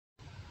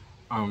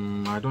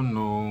I don't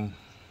know.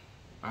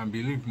 I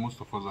believe most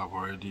of us have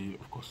already,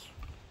 of course,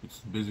 it's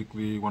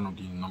basically one of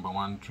the number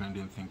one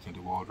trending things in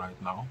the world right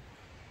now.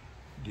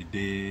 The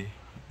day,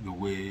 the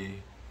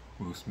way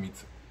Will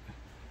Smith,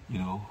 you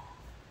know,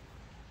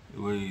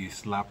 the way he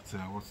slapped,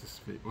 what's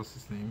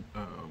his name?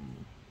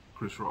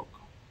 Chris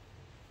Rock.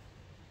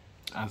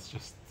 That's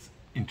just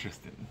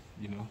interesting.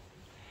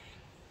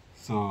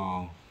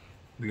 So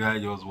the guy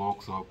just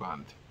walks up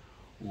and,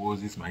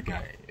 was this my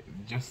guy?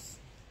 Just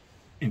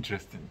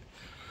interesting.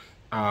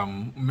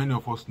 Many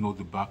of us know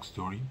the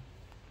backstory,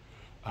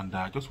 and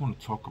I just want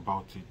to talk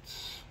about it.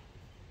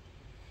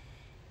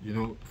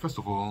 First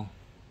of all,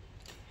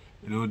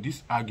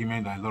 this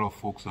argument that a lot of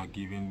folks are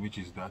giving, which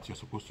is that you're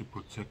supposed to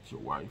protect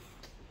your wife.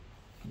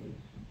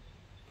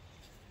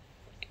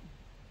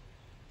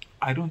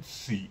 I don't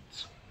see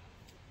it.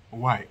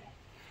 Why?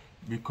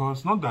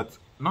 Because not that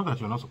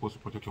you're not supposed to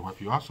protect your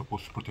wife, you are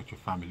supposed to protect your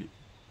family.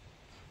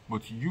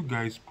 But you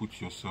guys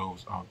put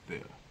yourselves out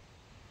there.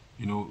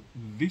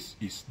 This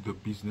is the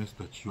business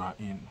that you are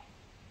in.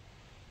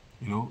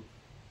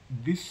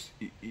 It's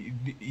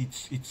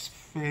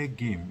fair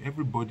game.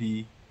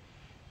 Everybody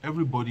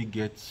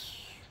gets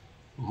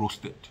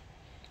roasted,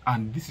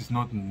 and this is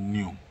not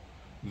new.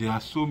 There are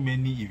so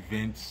many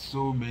events,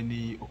 so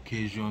many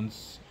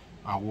occasions,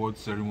 award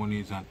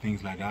ceremonies and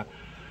things like that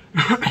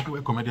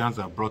where comedians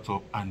are brought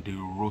up and they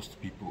roast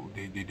people.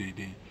 They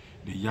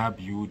yab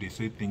you, they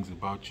say things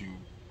about you.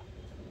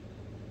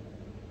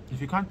 If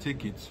you can't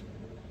take it,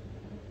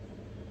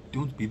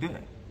 don't be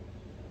there.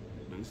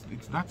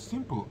 It's that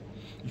simple.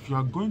 If you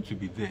are going to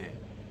be there,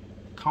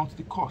 count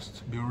the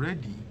cost. Be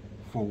ready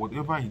for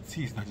whatever it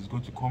is that is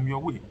going to come your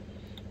way.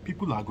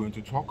 People are going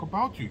to talk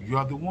about you. You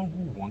are the one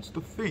who wants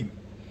the fame.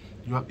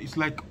 It's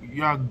like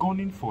you are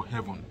gunning for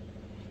heaven.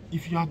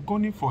 If you are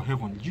gunning for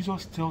heaven,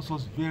 Jesus tells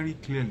us very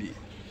clearly,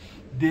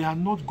 they are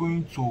not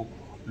going to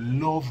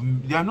love me.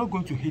 They are not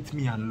going to hate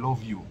me and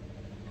love you.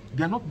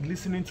 They are not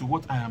listening to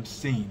what I am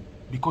saying,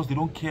 because they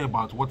don't care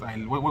about what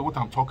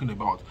I'm talking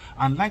about.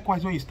 And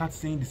likewise, when you start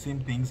saying the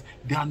same things,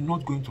 they are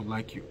not going to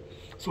like you.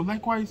 So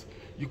likewise,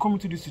 you come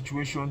into this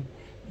situation,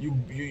 you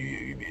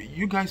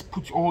guys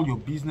put all your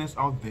business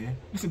out there.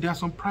 Listen, there are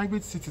some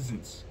private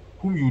citizens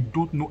whom you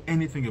don't know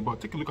anything about.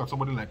 Take a look at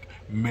somebody like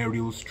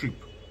Meryl Streep.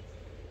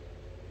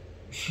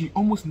 She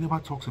almost never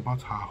talks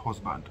about her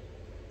husband.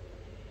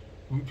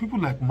 With people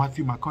like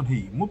Matthew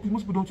McConaughey,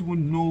 most people don't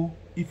even know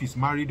if he's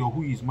married or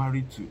who he's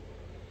married to.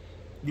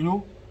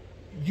 You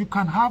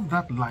can have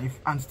that life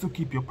and still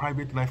keep your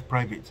private life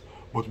private.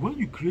 But when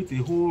you create a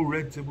whole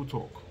red table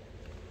talk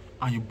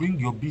and you bring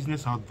your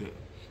business out there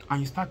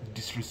and you start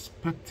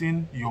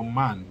disrespecting your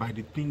man by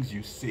the things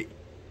you say.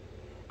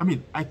 I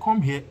mean, I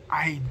come here,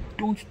 I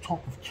don't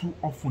talk too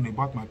often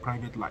about my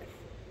private life.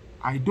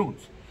 I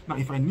don't. Now,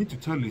 if I need to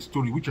tell a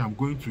story, which I'm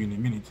going to in a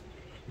minute,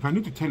 if I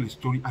need to tell a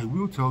story, I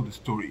will tell the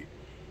story.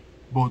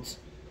 But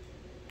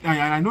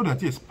I know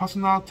that, yes,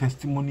 personal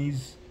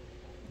testimonies,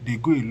 they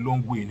go a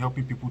long way in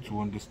helping people to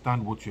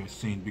understand what you're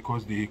saying,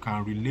 because they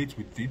can relate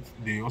with it.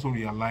 They also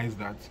realize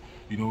that,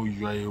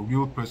 you are a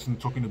real person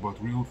talking about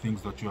real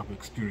things that you have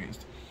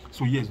experienced.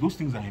 So yes, those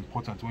things are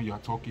important when you are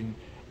talking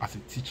as a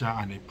teacher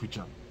and a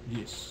preacher.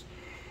 Yes.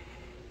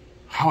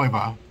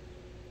 However,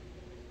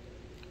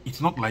 it's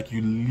not like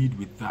you lead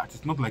with that.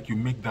 It's not like you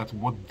make that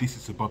what this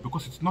is about,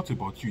 because it's not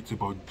about you, it's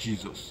about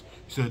Jesus.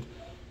 He said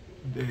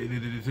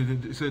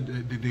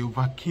they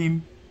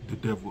overcame the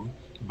devil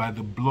by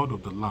the blood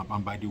of the Lamb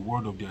and by the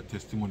word of their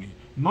testimony.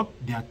 Not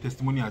their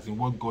testimony as in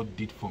what God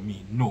did for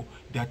me. No,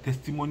 their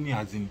testimony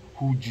as in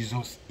who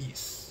Jesus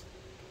is.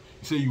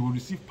 He said you will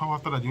receive power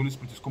after that the Holy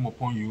Spirit has come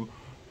upon you,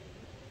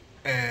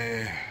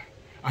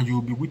 and you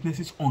will be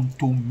witnesses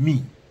unto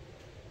me.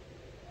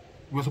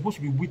 We're supposed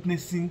to be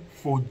witnessing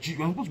for Jesus.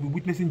 We're supposed to be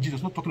witnessing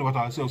Jesus, not talking about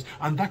ourselves.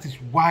 And that is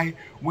why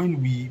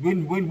when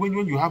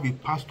you have a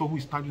pastor who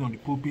is standing on the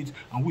pulpit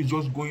and who is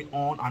just going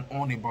on and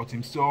on about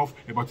himself,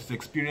 about his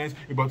experience,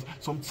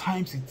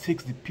 sometimes it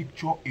takes the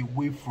picture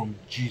away from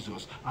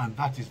Jesus. And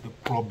that is the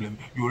problem.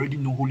 You already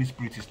know Holy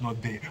Spirit is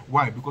not there.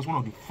 Why? Because one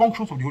of the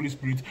functions of the Holy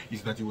Spirit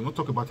is that he will not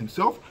talk about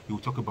himself, he will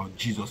talk about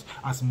Jesus,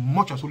 as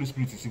much as Holy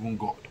Spirit is even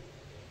God.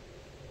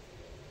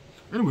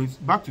 Anyways,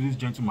 back to this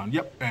gentleman.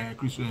 Yep,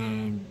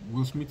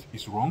 Will Smith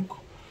is wrong.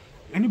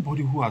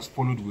 Anybody who has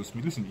followed Will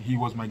Smith, listen, he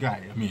was my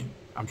guy. I mean,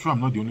 I'm sure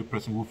I'm not the only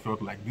person who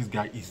felt like this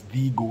guy is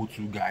the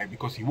go-to guy,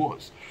 because he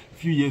was. A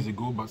few years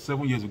ago, about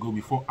 7 years ago,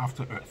 before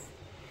After Earth,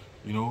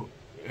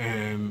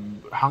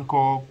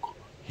 Hancock,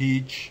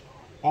 Hitch,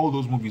 all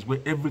those movies where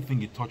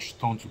everything he touched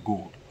turned to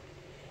gold.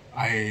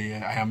 I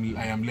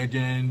Am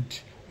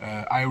Legend,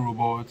 I,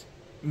 Robot.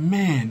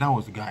 Man, that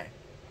was the guy.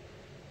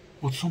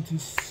 But something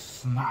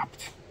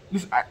snapped.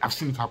 Listen, I've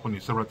seen it happen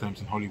several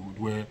times in Hollywood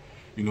where,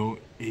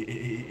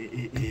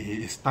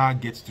 a star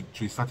gets to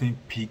a certain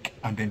peak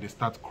and then they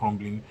start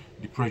crumbling.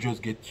 The pressures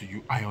get to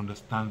you. I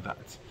understand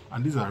that.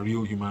 And these are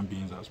real human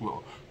beings as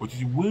well. But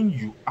you see, when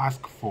you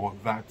ask for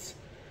that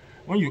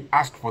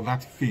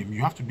fame,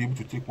 you have to be able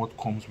to take what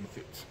comes with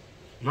it.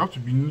 You have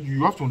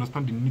to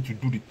understand the need to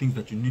do the things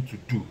that you need to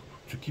do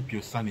to keep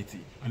your sanity.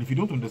 And if you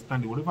don't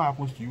understand it, whatever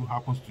happens to you,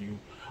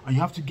 and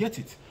you have to get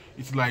it.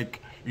 It's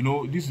like, you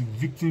know, this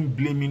victim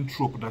blaming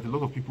trope that a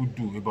lot of people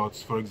do about,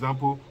 for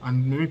example,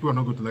 and maybe people are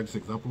not going to like this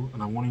example,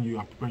 and I'm warning you,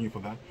 I'm preparing you for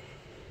that.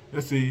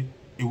 Let's say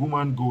a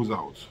woman goes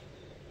out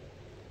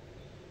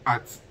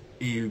at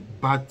a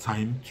bad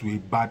time to a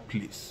bad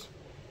place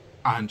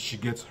and she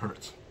gets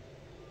hurt.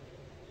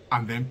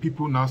 And then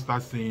people now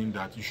start saying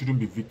that you shouldn't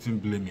be victim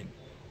blaming.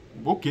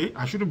 Okay,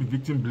 I shouldn't be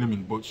victim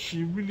blaming, but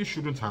she really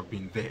shouldn't have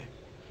been there.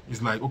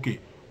 It's like, okay,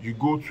 you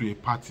go to a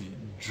party,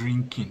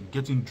 drinking,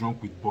 getting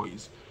drunk with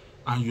boys,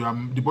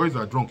 and the boys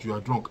are drunk, you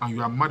are drunk, and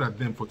you are mad at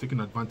them for taking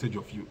advantage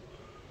of you.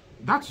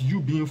 That's you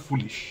being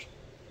foolish.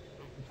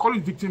 Call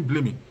it victim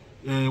blaming.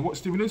 What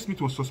Stephen A.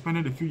 Smith was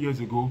suspended a few years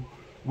ago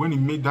when he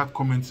made that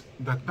comment,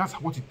 that's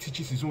what he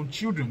teaches his own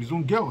children, his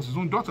own girls, his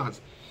own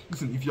daughters.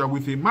 Listen, if you are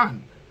with a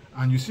man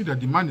and you see that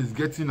the man is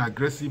getting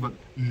aggressive,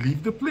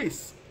 leave the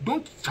place.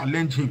 Don't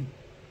challenge him.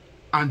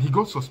 And he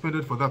got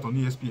suspended for that on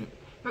ESPN.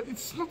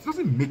 It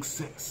doesn't make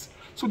sense.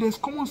 So there's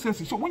common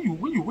sense. So when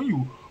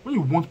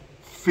you want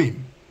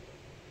fame,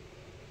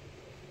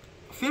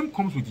 fame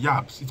comes with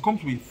yabs. It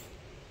comes with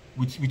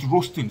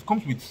roasting. It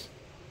comes with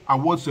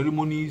award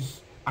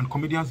ceremonies and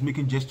comedians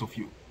making jest of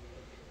you.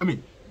 I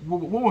mean,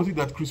 what was it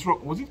that Chris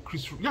Rock, when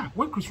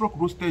Chris Rock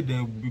roasted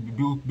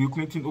Bill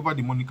Clinton over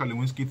the Monica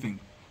Lewinsky thing,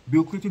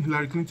 Bill Clinton,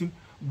 Hillary Clinton,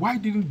 why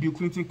didn't Bill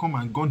Clinton come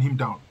and gun him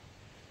down?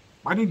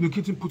 Why didn't Bill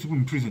Clinton put him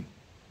in prison?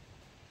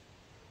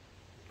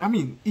 I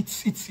mean,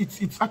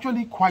 it's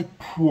actually quite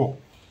poor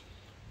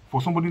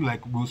for somebody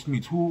like Will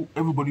Smith, who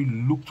everybody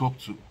looked up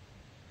to.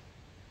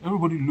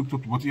 Everybody looked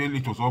up to, but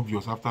it was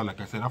obvious after,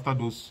 like I said, after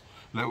those,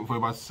 like for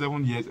about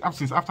 7 years,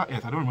 since after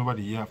Earth, I don't remember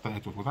the year after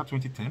Earth, was that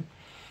 2010?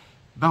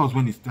 That was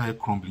when it started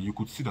crumbling. You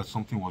could see that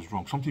something was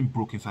wrong. Something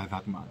broke inside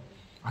that man.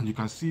 And you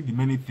can see the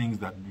many things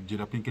that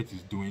Jada Pinkett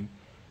is doing.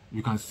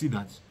 You can see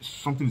that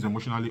something is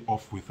emotionally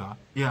off with her.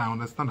 Yeah, I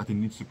understand that he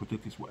needs to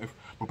protect his wife.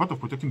 But part of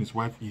protecting his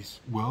wife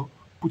is, well,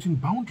 putting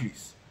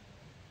boundaries.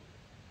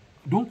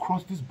 Don't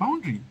cross this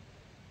boundary.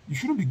 You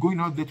shouldn't be going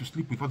out there to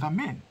sleep with other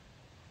men.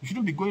 You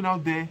shouldn't be going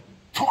out there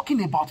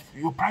talking about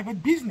your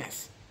private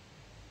business.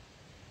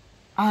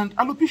 And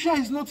alopecia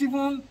is not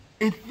even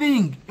a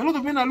thing. A lot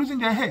of men are losing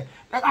their hair.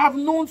 Like, I have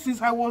known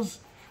since I was,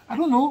 I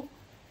don't know,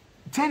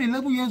 10,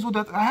 11 years old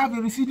that I have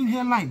a receding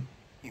hairline.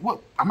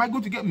 What, am I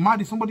going to get mad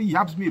if somebody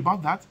yabs me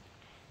about that?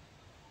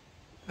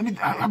 I mean,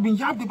 I've been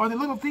yabbed about a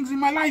lot of things in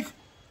my life.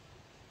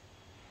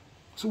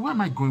 So where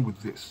am I going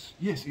with this?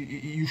 Yes,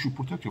 you should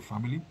protect your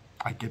family.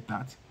 I get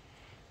that.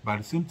 But at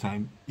the same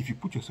time, if you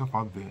put yourself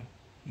out there,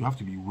 you have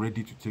to be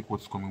ready to take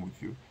what's coming with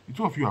you. The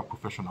two of you are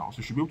professionals.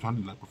 You should be able to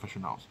handle it like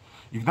professionals.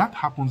 If that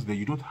happens there,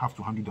 you don't have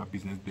to handle that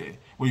business there,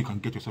 where you can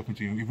get yourself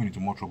even into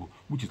more trouble,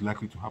 which is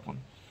likely to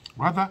happen.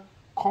 Rather,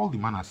 call the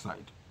man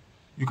aside.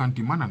 You can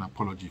demand an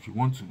apology if you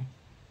want to.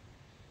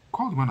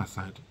 Call the man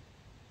aside.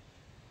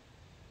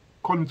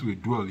 Call him to a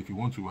duel if you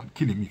want to, and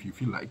kill him if you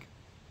feel like.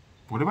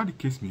 Whatever the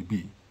case may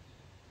be,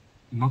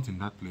 not in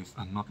that place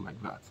and not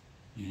like that.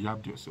 You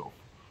yabbed yourself.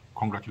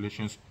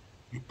 Congratulations,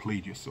 you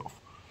played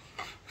yourself.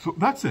 So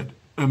that said,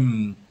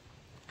 there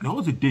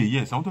was a day,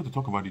 yes, I wanted to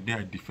talk about the day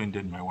I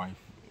defended my wife.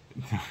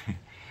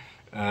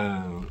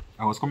 I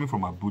was coming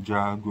from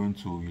Abuja, going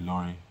to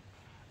Ilorin.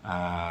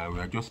 We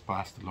had just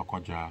passed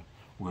Lokoja.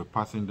 We were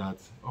passing that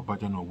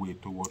Obajano way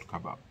toward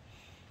Kaba.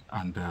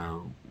 And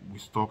we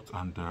stopped,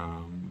 and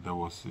there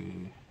was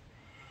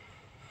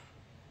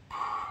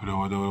I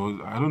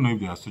don't know if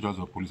they are soldiers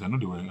or police. I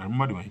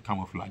remember they were in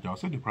camouflage. I would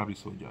say they're probably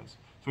soldiers.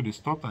 So they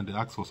stopped and they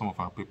asked for some of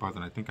our papers,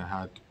 and I think I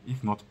had,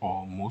 if not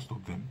all, most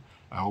of them.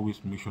 I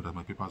always make sure that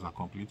my papers are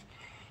complete.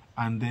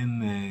 And then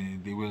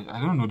they were,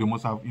 I don't know, they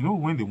must have, you know,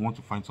 when they want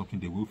to find something,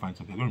 they will find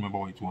something. I don't remember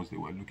what it was they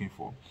were looking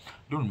for.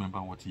 I don't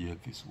remember what year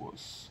this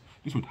was.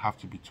 This would have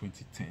to be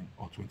 2010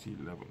 or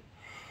 2011.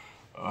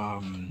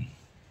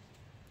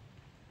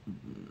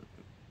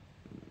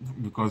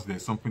 Because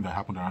there's something that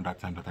happened around that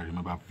time that I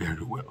remember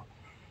very well.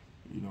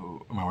 You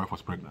know, my wife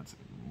was pregnant.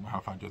 My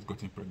wife had just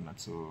gotten pregnant,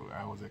 so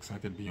I was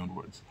excited beyond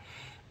words.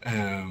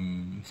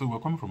 So we're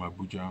coming from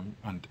Abuja,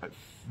 and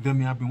there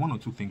may have been one or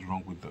two things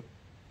wrong with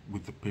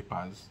the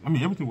papers. I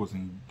mean, everything was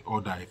in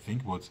order, I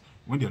think, but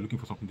when they're looking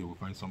for something, they will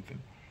find something.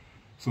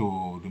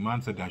 So the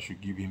man said that I should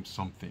give him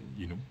something,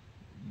 you know.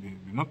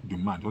 Not the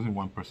man, it wasn't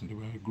one person, they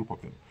were a group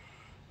of them.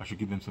 I should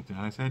give them something.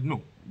 And I said,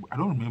 no, I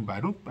don't remember.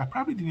 I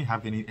probably didn't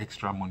have any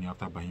extra money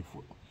after buying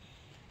food.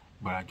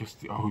 But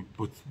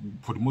but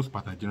for the most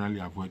part, I generally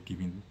avoid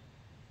giving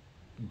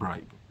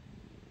bribe.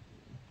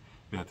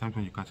 There are times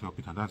when you can't help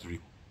it, and that's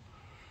real.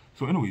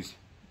 So anyways,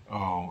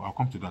 I'll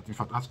come to that. In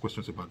fact, ask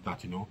questions about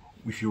that, you know.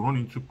 If you run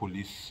into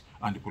police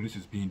and the police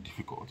is being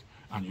difficult,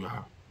 and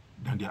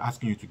then they're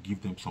asking you to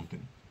give them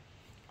something.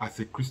 As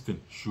a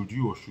Christian, should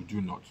you or should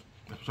you not?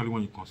 Especially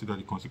when you consider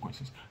the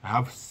consequences. I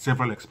have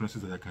several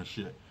experiences that I can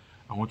share.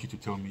 I want you to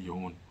tell me your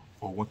own,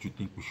 or what you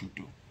think we should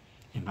do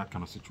in that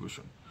kind of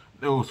situation.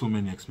 There were so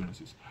many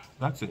experiences.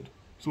 That's it.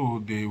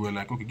 So they were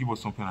like, okay, give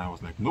us something. And I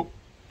was like, nope.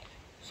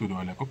 So they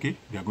were like, okay,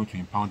 they are going to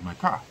impound my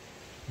car.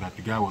 that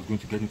the guy was going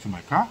to get into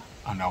my car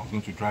and I was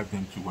going to drive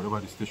them to whatever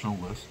the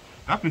station was.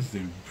 That place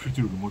is a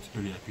pretty remote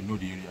area if you know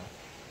the area.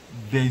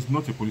 There is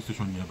not a police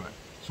station nearby.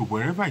 So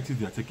wherever it is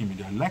they are taking me,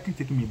 they are likely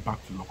taking me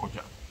back to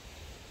Lokoja.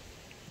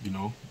 You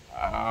know,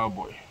 ah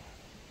boy,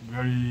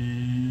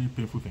 very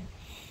painful thing.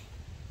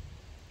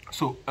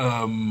 So,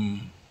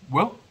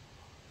 well,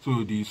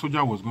 so the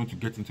soldier was going to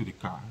get into the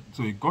car.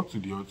 So he got to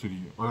the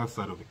other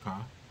side of the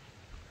car.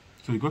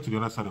 So he got to the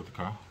other side of the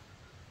car,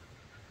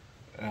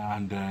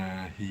 and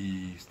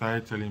he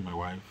started telling my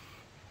wife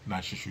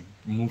that she should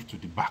move to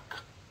the back.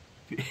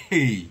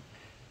 Hey,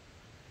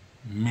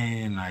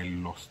 man, I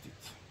lost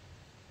it.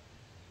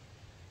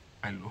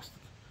 I lost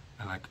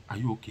it. I'm like, are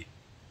you okay?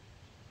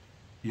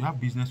 You have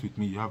business with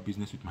me, you have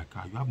business with my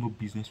car, you have no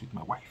business with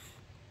my wife.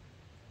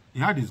 He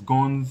had his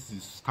guns,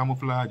 his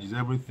camouflage, his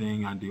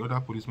everything, and the other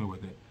policemen were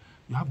there.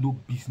 You have no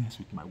business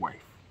with my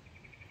wife.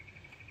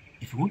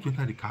 If you want to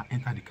enter the car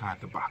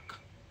at the back.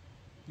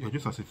 You're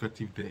just as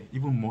effective there,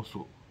 even more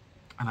so.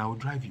 And I will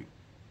drive you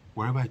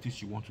wherever it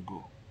is you want to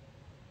go.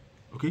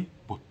 Okay?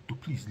 But to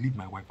please leave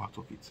my wife out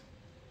of it.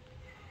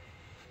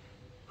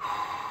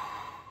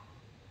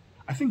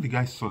 I think the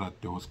guy saw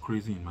that there was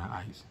crazy in my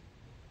eyes.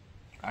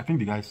 I think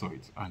the guy saw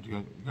it, and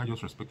the guy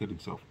just respected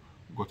himself.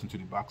 Got into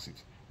the back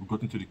seat. We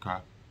got into the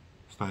car,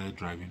 started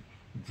driving,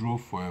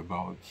 drove for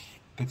about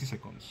 30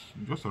 seconds,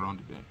 just around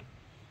the bend.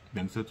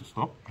 Then said to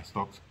stop. I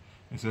stopped.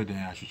 He said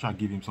I should try to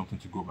give him something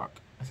to go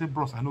back. I said,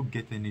 bros, I don't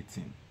get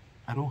anything.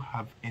 I don't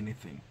have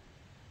anything.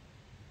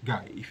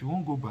 Guy, if you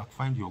won't go back,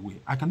 find your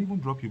way. I can even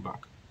drop you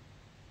back.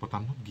 But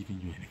I'm not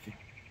giving you anything.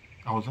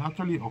 I was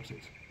actually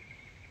upset.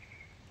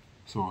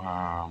 So,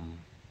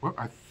 well,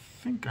 I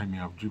think I may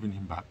have driven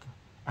him back.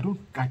 I don't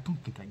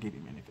think I gave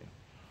him anything.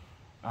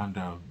 And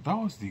that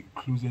was the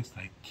closest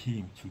I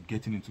came to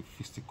getting into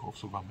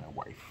fisticuffs over my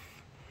wife.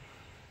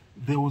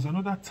 There was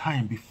another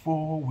time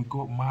before we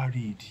got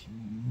married,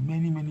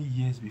 many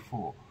years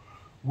before,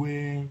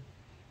 where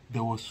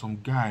there was some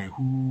guy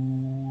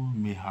who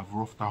may have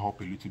roughed her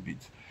up a little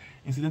bit.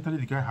 Incidentally,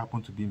 the guy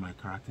happened to be my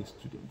karate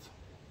student.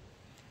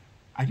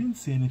 I didn't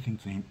say anything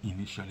to him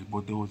initially,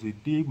 but there was a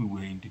day we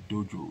were in the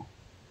dojo.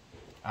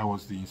 I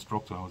was the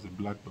instructor, I was a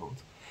black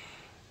belt.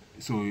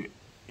 So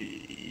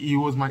he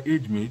was my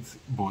age mate,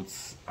 but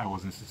I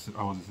was his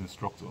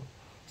instructor.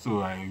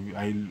 So I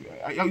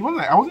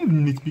wasn't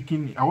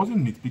nitpicking. I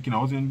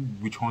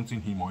wasn't witch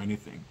hunting him or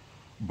anything.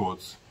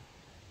 But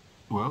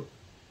well,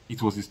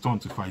 it was his turn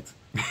to fight.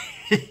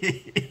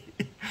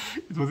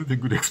 It wasn't a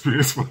good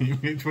experience for him.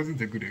 It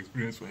wasn't a good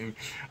experience for him.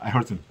 I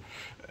hurt him.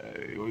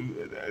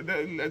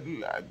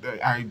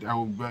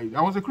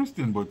 I was a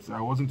Christian, but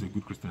I wasn't a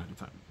good Christian at the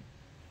time.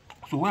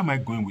 So where am I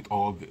going with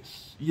all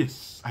this?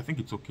 Yes, I think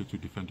it's okay to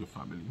defend your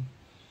family,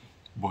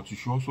 but you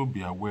should also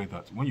be aware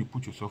that when you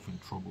put yourself in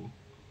trouble,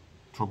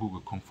 trouble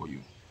will come for you.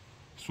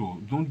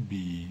 So don't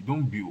be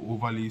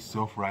overly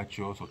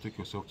self-righteous or take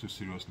yourself too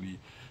seriously.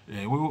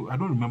 Well, I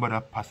don't remember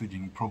that passage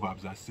in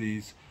Proverbs that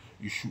says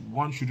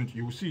one shouldn't.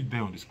 You will see it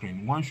there on the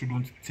screen. One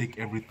shouldn't take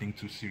everything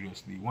too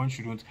seriously. One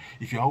shouldn't.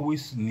 If you're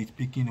always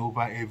nitpicking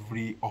over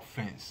every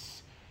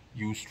offense,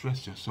 you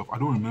stress yourself. I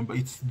don't remember.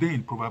 It's there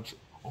in Proverbs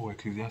or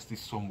Ecclesiastes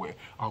somewhere.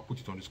 I'll put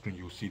it on the screen.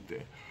 You'll see it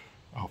there.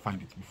 I'll find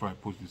it before I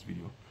post this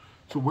video.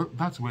 So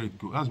that's where it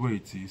goes. That's where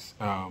it is.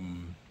 I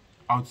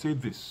would say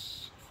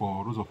this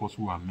for those of us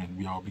who are men: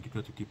 we are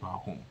obligated to keep our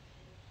home.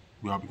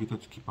 We are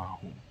obligated to keep our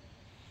home.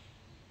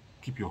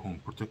 Keep your home.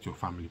 Protect your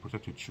family.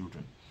 Protect your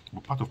children.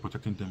 But part of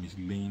protecting them is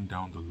laying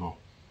down the law,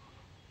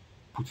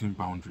 putting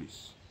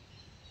boundaries.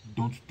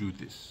 Don't do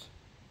this.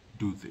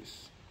 Do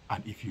this.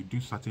 And if you do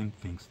certain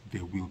things,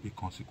 there will be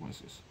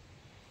consequences.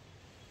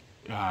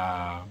 There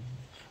are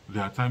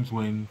times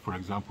when, for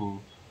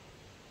example,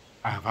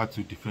 I have had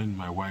to defend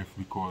my wife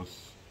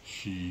because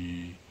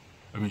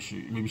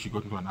maybe she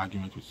got into an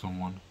argument with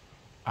someone,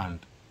 and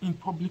in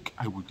public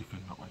I would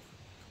defend my wife,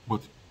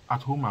 but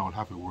at home I will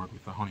have a word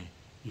with her. Honey,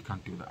 you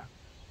can't do that,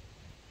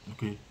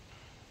 okay?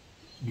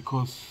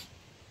 Because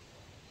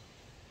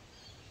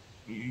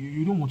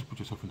you don't want to put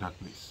yourself in that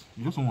place.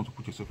 You just don't want to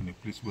put yourself in a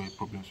place where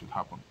problems will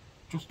happen.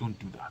 Just don't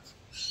do that.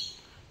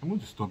 I'm going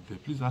to stop there.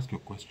 Please ask your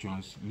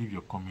questions, leave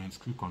your comments,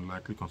 click on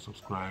like, click on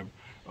subscribe,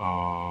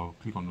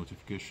 click on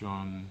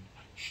notification,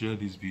 share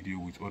this video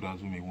with others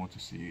who may want to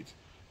see it.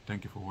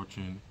 Thank you for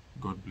watching.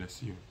 God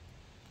bless you.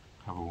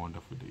 Have a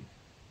wonderful day.